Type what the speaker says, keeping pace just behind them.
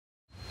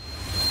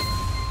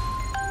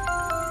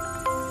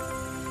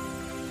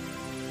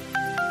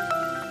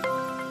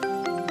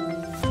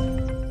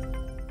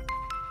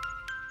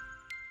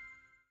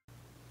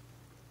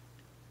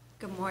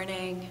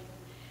morning,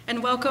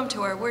 and welcome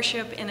to our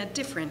worship in a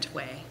different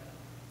way.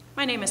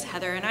 My name is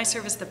Heather, and I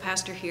serve as the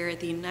pastor here at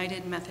the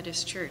United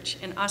Methodist Church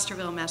in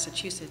Osterville,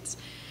 Massachusetts,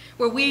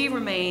 where we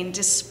remain,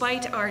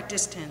 despite our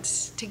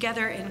distance,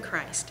 together in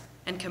Christ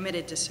and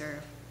committed to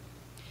serve.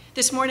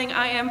 This morning,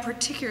 I am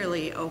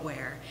particularly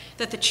aware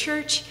that the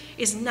church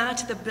is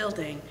not the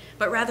building,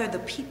 but rather the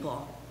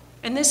people.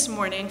 And this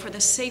morning, for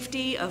the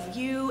safety of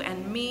you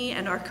and me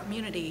and our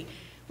community,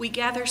 we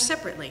gather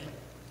separately,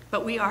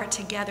 but we are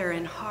together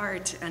in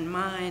heart and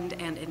mind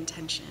and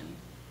intention.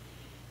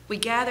 We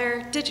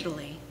gather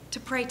digitally to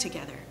pray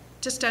together,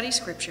 to study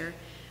scripture,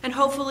 and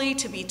hopefully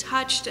to be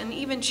touched and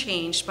even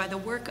changed by the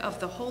work of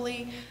the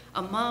holy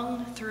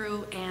among,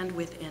 through, and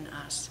within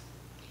us.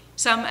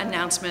 Some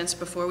announcements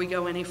before we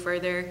go any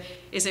further.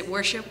 Is it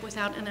worship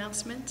without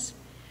announcements?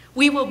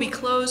 We will be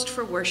closed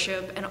for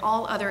worship and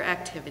all other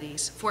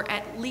activities for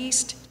at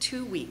least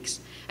 2 weeks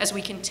as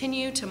we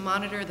continue to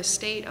monitor the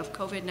state of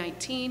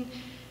COVID-19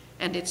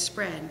 and its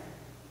spread.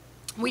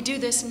 We do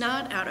this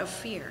not out of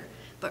fear,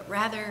 but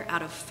rather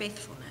out of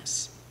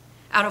faithfulness,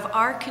 out of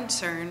our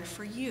concern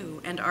for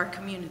you and our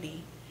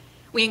community.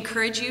 We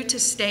encourage you to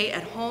stay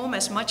at home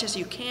as much as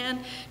you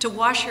can, to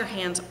wash your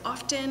hands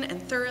often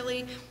and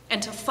thoroughly,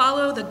 and to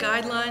follow the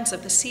guidelines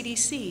of the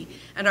CDC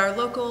and our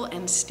local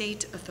and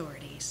state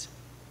authorities.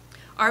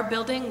 Our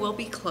building will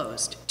be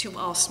closed to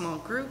all small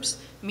groups,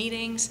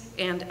 meetings,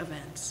 and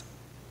events.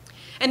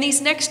 And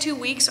these next 2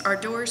 weeks, our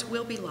doors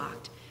will be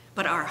locked,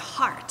 but our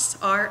hearts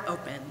are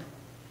open.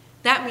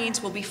 That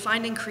means we'll be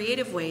finding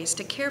creative ways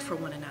to care for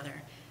one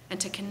another and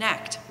to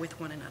connect with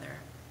one another.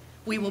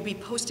 We will be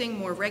posting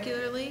more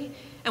regularly,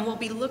 and we'll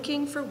be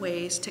looking for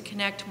ways to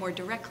connect more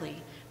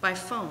directly by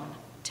phone,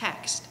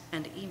 text,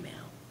 and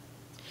email.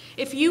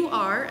 If you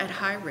are at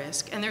high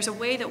risk and there's a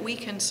way that we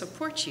can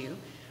support you,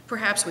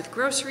 perhaps with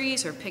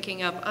groceries or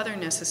picking up other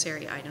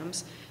necessary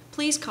items,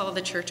 please call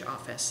the church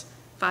office,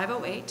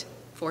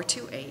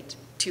 508-428-2811,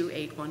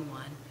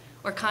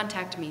 or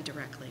contact me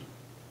directly.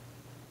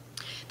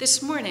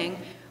 This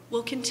morning,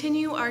 we'll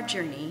continue our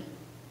journey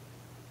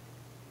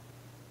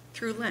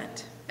through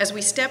Lent as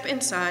we step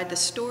inside the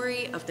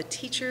story of the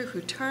teacher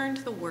who turned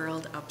the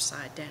world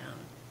upside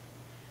down.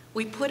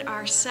 We put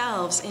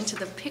ourselves into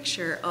the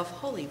picture of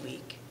Holy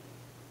Week.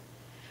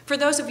 For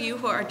those of you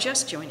who are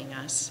just joining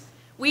us,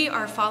 we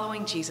are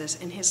following Jesus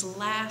in his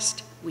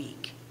last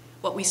week,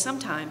 what we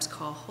sometimes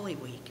call Holy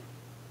Week.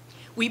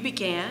 We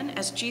began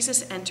as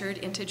Jesus entered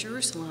into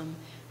Jerusalem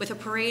with a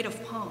parade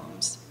of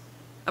palms,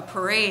 a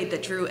parade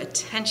that drew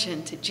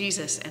attention to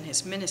Jesus and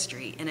his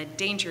ministry in a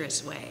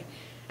dangerous way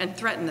and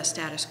threatened the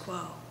status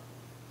quo.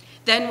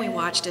 Then we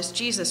watched as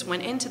Jesus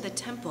went into the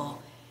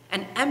temple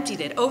and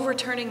emptied it,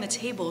 overturning the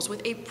tables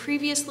with a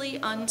previously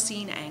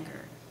unseen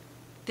anger.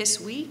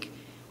 This week,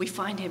 we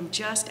find him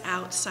just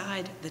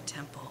outside the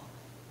temple,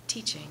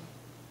 teaching.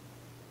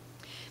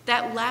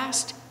 That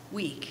last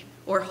week,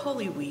 or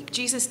Holy Week,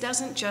 Jesus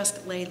doesn't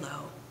just lay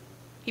low.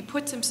 He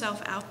puts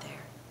himself out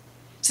there,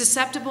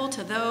 susceptible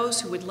to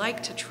those who would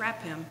like to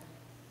trap him,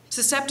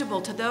 susceptible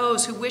to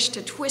those who wish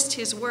to twist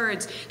his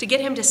words to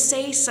get him to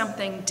say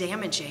something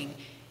damaging,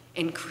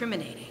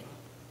 incriminating.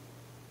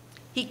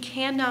 He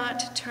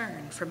cannot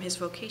turn from his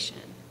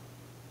vocation.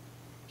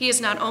 He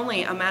is not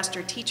only a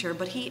master teacher,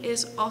 but he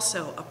is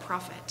also a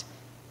prophet.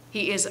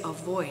 He is a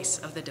voice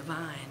of the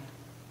divine.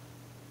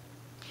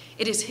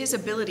 It is his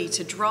ability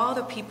to draw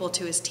the people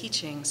to his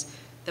teachings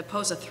that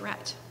pose a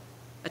threat,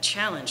 a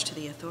challenge to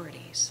the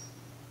authorities.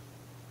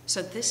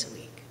 So this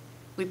week,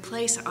 we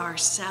place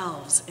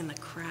ourselves in the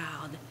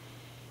crowd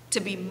to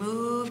be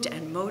moved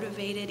and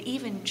motivated,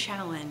 even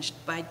challenged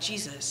by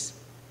Jesus,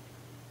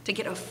 to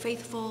get a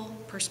faithful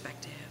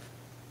perspective.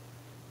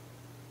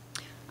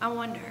 I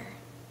wonder,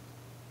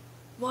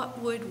 what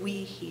would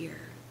we hear,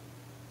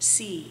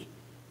 see,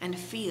 and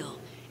feel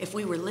if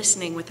we were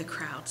listening with the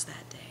crowds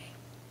that day?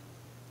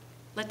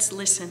 Let's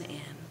listen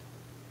in.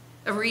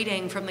 A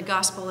reading from the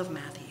Gospel of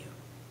Matthew,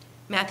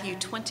 Matthew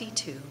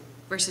 22,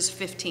 verses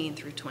 15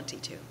 through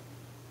 22.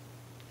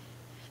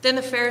 Then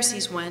the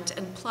Pharisees went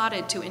and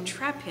plotted to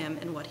entrap him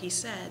in what he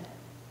said.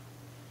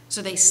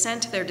 So they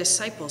sent their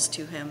disciples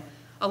to him,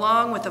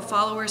 along with the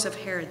followers of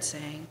Herod,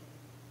 saying,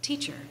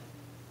 "Teacher,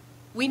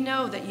 we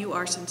know that you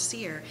are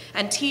sincere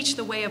and teach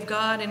the way of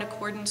God in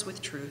accordance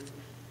with truth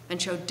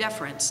and show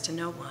deference to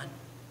no one.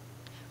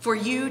 For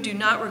you do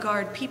not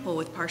regard people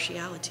with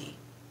partiality.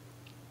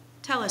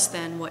 Tell us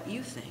then what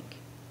you think.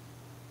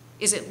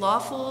 Is it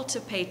lawful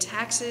to pay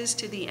taxes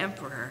to the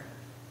emperor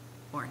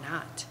or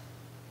not?"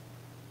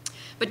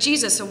 But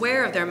Jesus,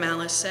 aware of their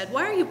malice, said,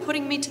 "Why are you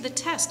putting me to the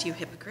test, you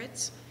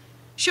hypocrites?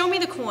 Show me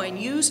the coin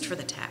used for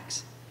the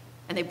tax."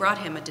 And they brought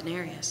him a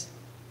denarius.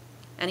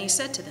 And he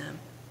said to them,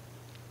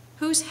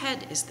 "Whose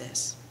head is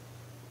this,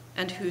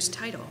 and whose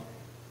title?"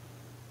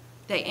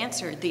 They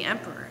answered, "The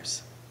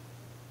emperor's."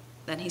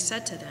 Then he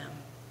said to them,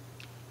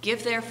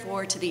 "Give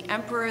therefore to the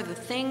emperor the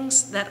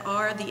things that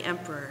are the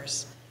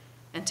emperor's,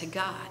 and to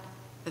God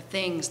the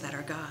things that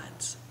are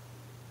God's."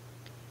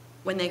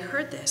 When they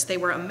heard this, they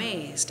were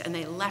amazed, and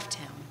they left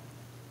him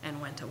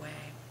and went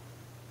away.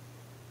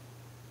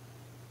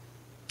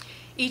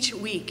 Each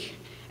week,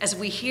 as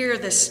we hear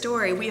this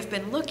story, we have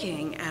been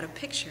looking at a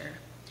picture.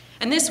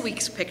 And this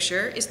week's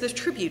picture is the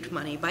tribute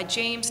money by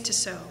James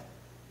Tissot.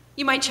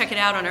 You might check it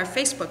out on our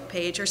Facebook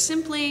page or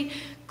simply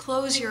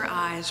close your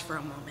eyes for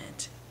a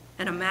moment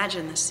and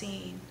imagine the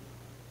scene.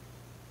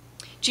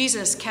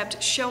 Jesus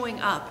kept showing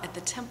up at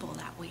the temple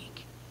that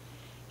week,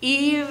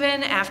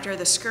 even after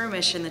the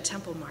skirmish in the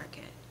temple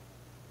market.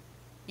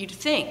 You'd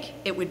think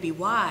it would be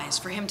wise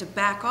for him to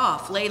back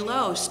off, lay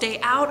low, stay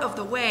out of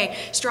the way,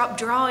 stop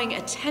drawing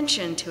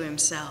attention to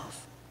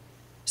himself.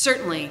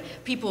 Certainly,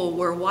 people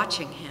were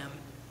watching him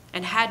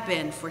and had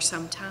been for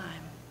some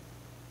time.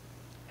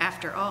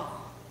 After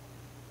all,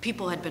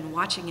 people had been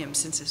watching him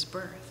since his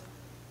birth.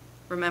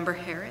 Remember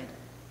Herod,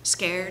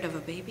 scared of a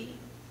baby?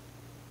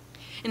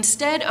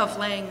 Instead of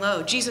laying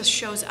low, Jesus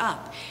shows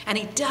up and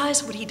he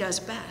does what he does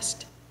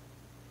best.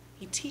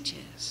 He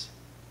teaches.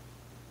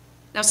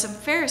 Now, some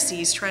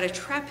Pharisees try to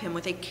trap him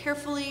with a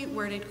carefully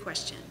worded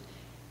question.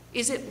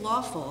 Is it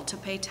lawful to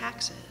pay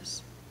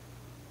taxes?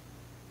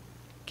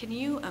 Can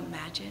you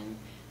imagine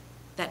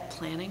that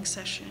planning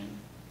session?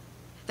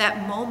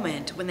 That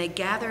moment when they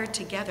gathered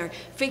together,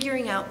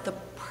 figuring out the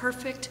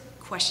perfect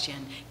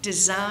question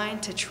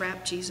designed to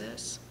trap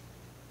Jesus?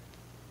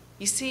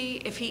 You see,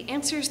 if he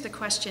answers the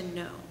question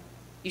no,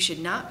 you should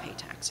not pay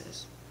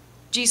taxes,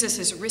 Jesus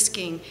is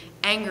risking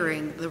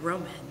angering the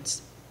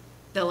Romans.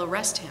 They'll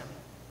arrest him,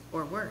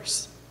 or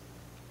worse.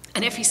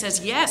 And if he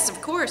says, yes, of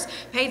course,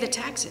 pay the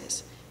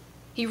taxes,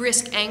 he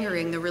risks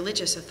angering the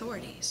religious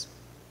authorities.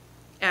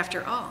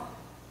 After all,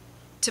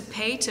 to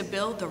pay to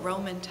build the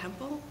Roman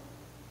temple,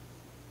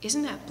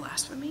 isn't that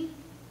blasphemy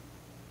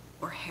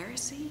or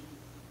heresy?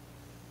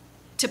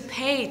 To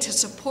pay to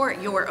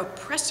support your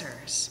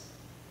oppressors,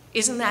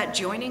 isn't that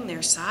joining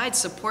their side,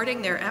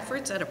 supporting their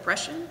efforts at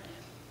oppression?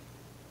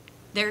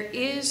 There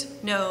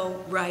is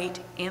no right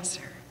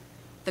answer.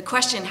 The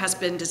question has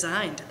been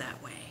designed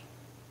that way.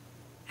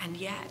 And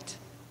yet,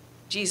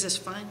 Jesus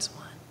finds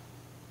one.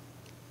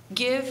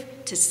 Give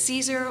to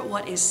Caesar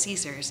what is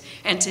Caesar's,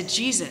 and to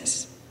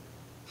Jesus,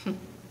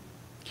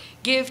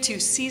 give to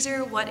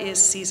Caesar what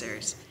is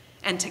Caesar's,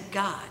 and to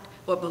God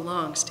what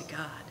belongs to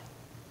God.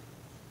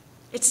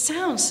 It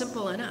sounds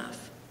simple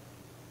enough,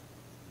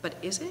 but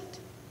is it?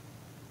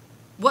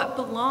 What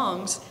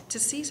belongs to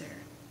Caesar?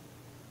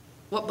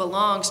 What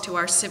belongs to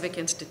our civic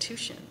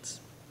institutions?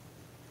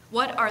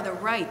 What are the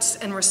rights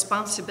and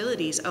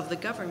responsibilities of the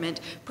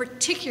government,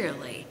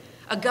 particularly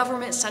a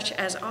government such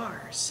as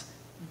ours,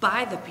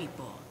 by the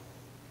people,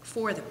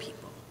 for the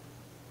people?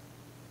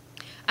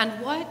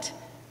 And what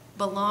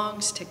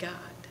belongs to God?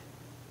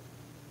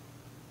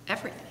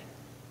 Everything.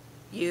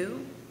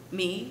 You,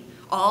 me,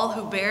 all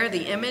who bear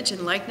the image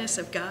and likeness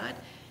of God,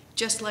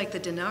 just like the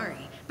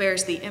denarii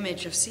bears the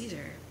image of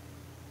Caesar.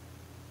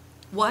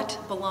 What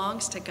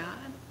belongs to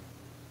God?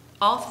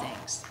 All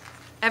things.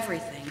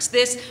 Everything.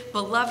 This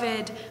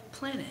beloved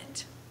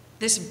planet,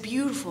 this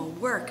beautiful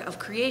work of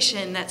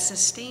creation that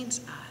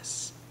sustains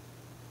us.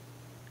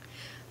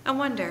 I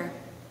wonder,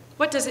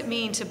 what does it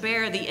mean to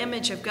bear the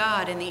image of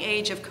God in the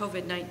age of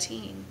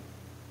COVID-19?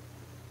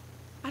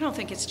 I don't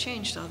think it's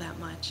changed all that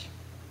much.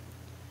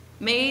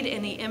 Made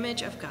in the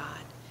image of God,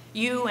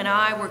 you and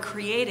I were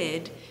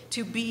created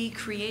to be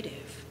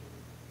creative,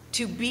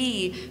 to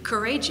be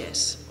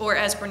courageous, or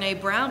as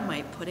Brene Brown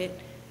might put it,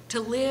 to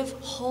live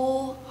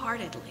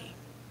wholeheartedly.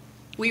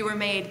 We were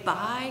made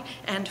by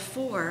and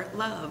for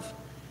love.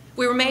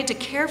 We were made to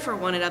care for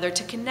one another,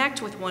 to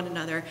connect with one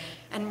another.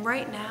 And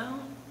right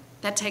now,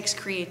 that takes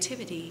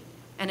creativity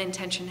and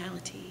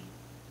intentionality.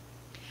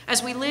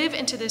 As we live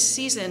into this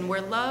season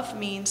where love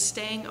means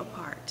staying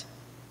apart,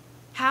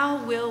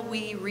 how will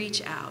we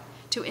reach out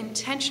to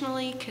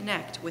intentionally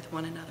connect with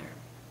one another?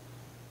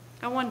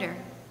 I wonder,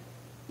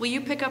 will you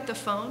pick up the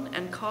phone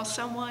and call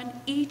someone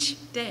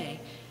each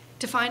day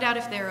to find out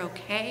if they're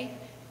okay?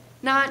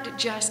 Not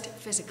just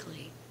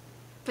physically,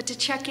 but to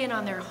check in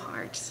on their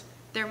hearts,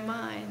 their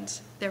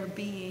minds, their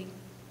being.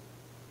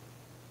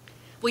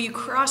 Will you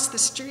cross the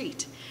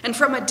street and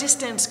from a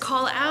distance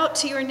call out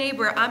to your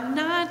neighbor, I'm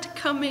not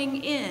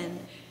coming in,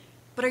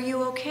 but are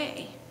you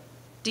okay?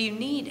 Do you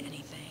need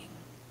anything?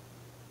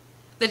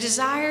 The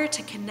desire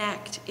to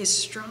connect is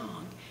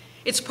strong.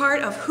 It's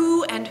part of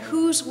who and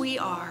whose we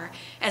are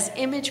as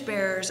image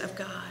bearers of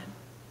God.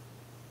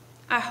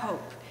 I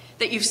hope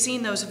that you've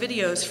seen those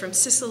videos from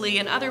Sicily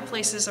and other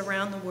places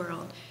around the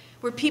world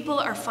where people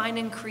are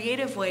finding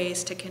creative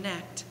ways to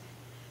connect.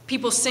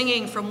 People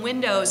singing from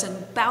windows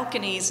and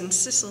balconies in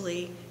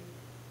Sicily,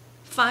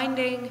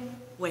 finding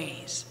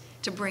ways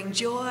to bring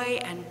joy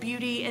and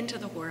beauty into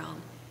the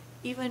world,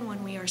 even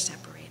when we are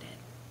separated.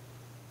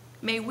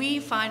 May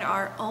we find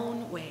our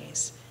own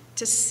ways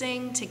to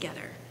sing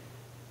together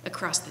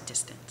across the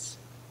distance.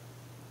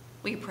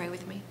 Will you pray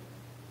with me?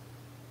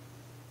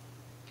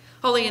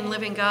 Holy and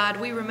living God,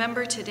 we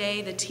remember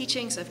today the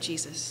teachings of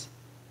Jesus,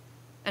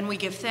 and we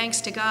give thanks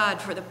to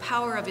God for the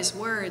power of his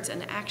words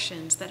and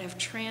actions that have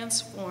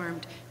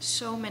transformed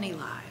so many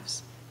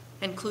lives,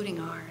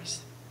 including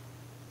ours.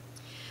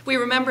 We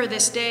remember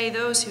this day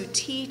those who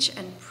teach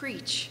and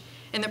preach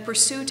in the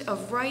pursuit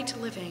of right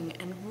living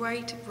and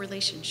right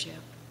relationship.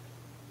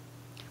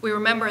 We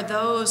remember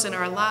those in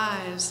our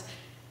lives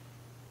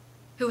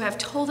who have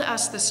told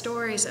us the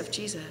stories of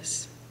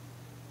Jesus,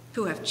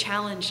 who have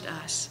challenged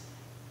us,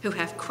 who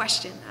have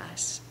questioned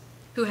us,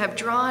 who have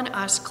drawn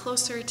us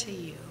closer to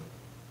you.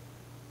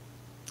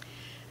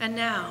 And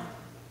now,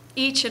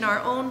 each in our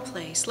own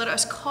place, let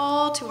us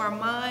call to our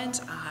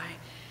mind's eye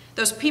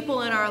those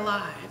people in our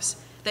lives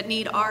that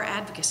need our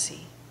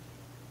advocacy,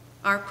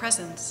 our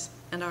presence,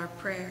 and our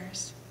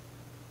prayers.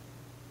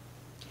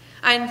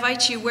 I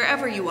invite you,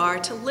 wherever you are,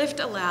 to lift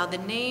aloud the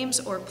names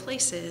or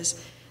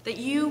places that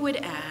you would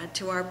add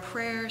to our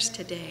prayers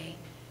today,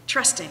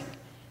 trusting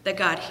that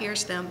God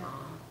hears them all.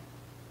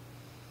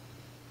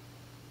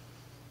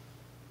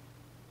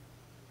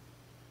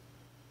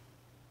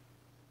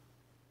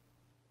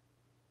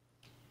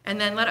 And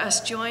then let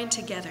us join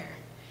together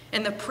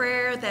in the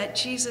prayer that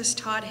Jesus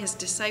taught his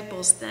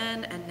disciples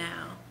then and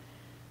now,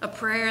 a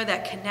prayer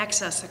that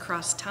connects us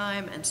across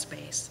time and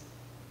space.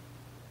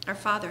 Our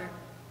Father,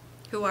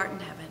 who art in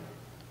heaven,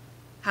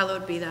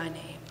 hallowed be thy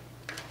name.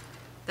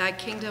 Thy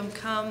kingdom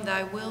come,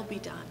 thy will be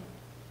done,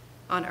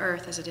 on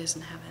earth as it is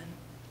in heaven.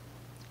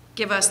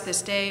 Give us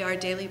this day our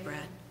daily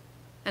bread,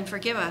 and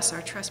forgive us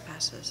our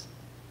trespasses,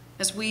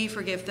 as we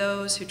forgive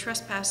those who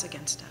trespass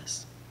against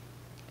us.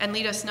 And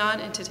lead us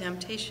not into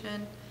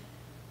temptation,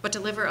 but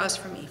deliver us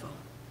from evil.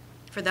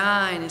 For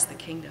thine is the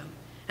kingdom,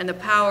 and the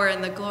power,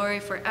 and the glory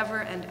forever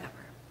and ever.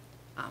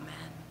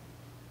 Amen.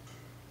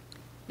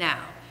 Now,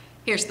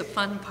 here's the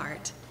fun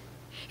part.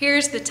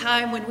 Here's the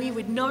time when we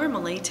would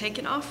normally take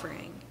an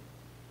offering.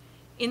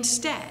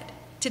 Instead,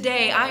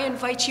 today I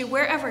invite you,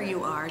 wherever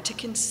you are, to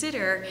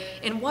consider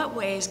in what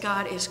ways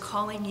God is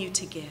calling you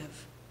to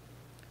give.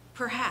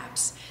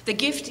 Perhaps the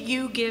gift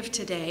you give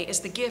today is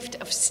the gift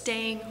of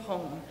staying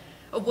home,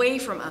 away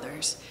from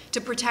others, to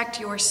protect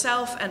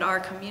yourself and our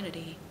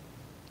community.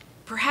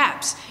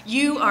 Perhaps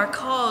you are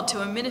called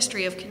to a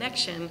ministry of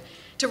connection,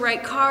 to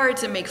write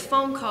cards and make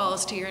phone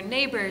calls to your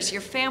neighbors,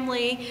 your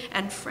family,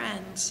 and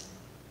friends.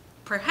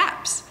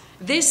 Perhaps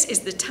this is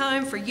the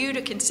time for you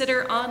to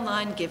consider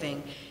online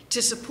giving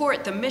to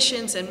support the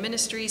missions and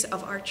ministries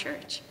of our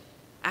church.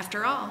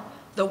 After all,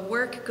 the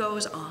work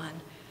goes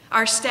on.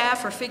 Our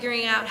staff are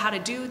figuring out how to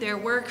do their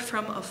work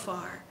from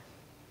afar.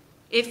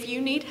 If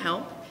you need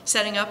help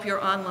setting up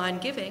your online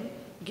giving,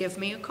 give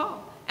me a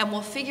call, and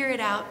we'll figure it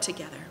out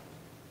together.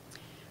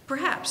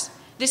 Perhaps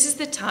this is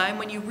the time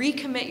when you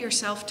recommit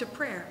yourself to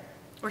prayer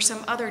or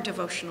some other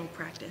devotional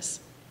practice.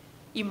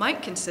 You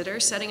might consider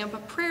setting up a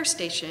prayer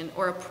station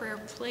or a prayer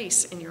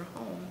place in your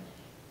home.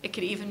 It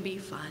could even be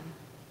fun.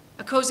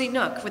 A cozy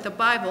nook with a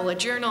Bible, a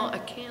journal, a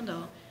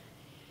candle.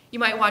 You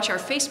might watch our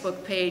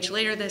Facebook page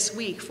later this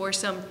week for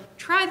some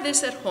try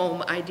this at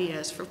home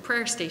ideas for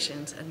prayer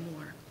stations and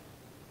more.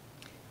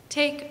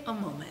 Take a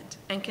moment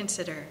and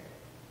consider,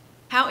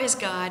 how is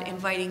God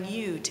inviting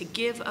you to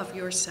give of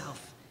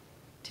yourself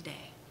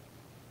today?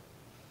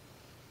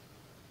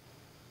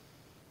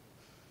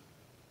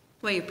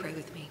 Will you pray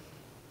with me?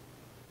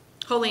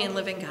 Holy and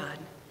living God,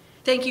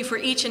 thank you for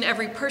each and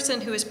every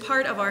person who is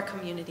part of our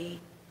community,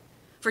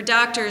 for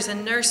doctors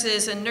and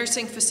nurses and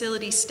nursing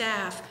facility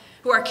staff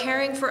who are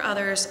caring for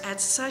others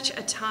at such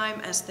a time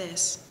as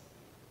this.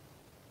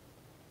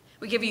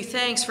 We give you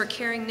thanks for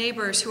caring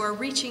neighbors who are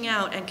reaching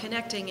out and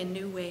connecting in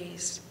new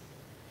ways,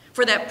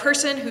 for that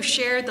person who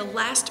shared the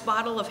last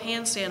bottle of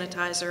hand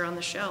sanitizer on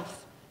the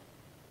shelf,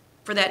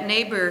 for that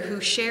neighbor who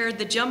shared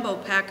the jumbo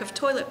pack of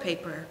toilet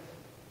paper,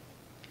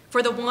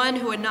 for the one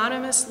who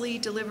anonymously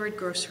delivered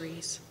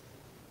groceries.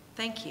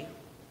 Thank you.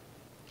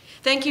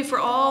 Thank you for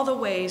all the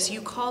ways you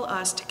call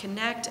us to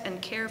connect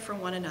and care for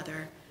one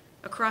another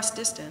across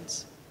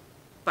distance,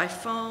 by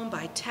phone,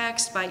 by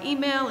text, by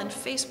email and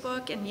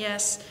Facebook, and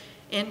yes,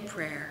 in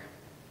prayer.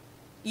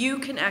 You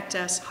connect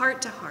us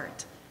heart to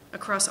heart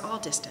across all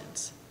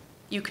distance.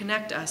 You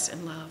connect us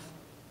in love.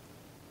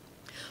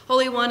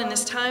 Holy One, in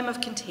this time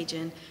of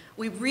contagion,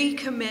 we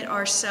recommit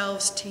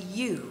ourselves to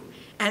you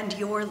and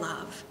your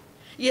love.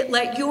 Yet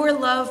let your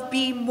love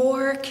be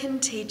more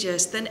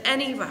contagious than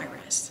any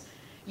virus.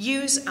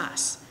 Use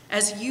us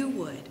as you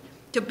would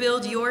to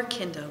build your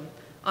kingdom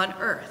on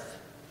earth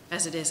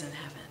as it is in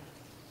heaven.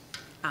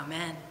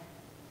 Amen.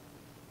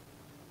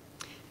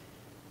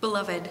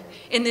 Beloved,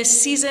 in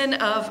this season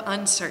of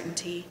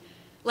uncertainty,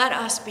 let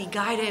us be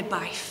guided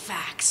by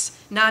facts,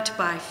 not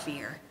by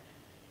fear.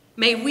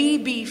 May we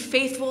be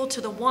faithful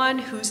to the one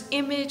whose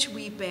image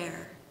we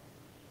bear.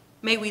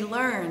 May we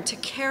learn to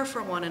care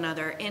for one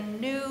another in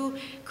new,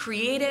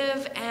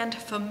 creative, and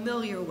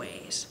familiar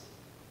ways.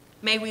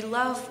 May we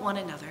love one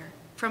another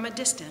from a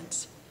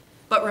distance,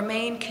 but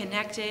remain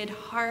connected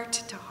heart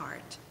to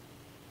heart.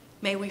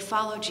 May we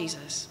follow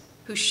Jesus,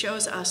 who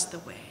shows us the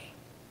way.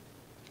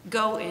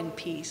 Go in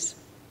peace.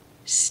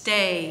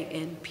 Stay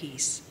in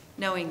peace,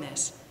 knowing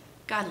this: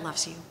 God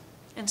loves you,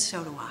 and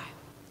so do I.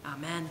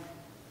 Amen.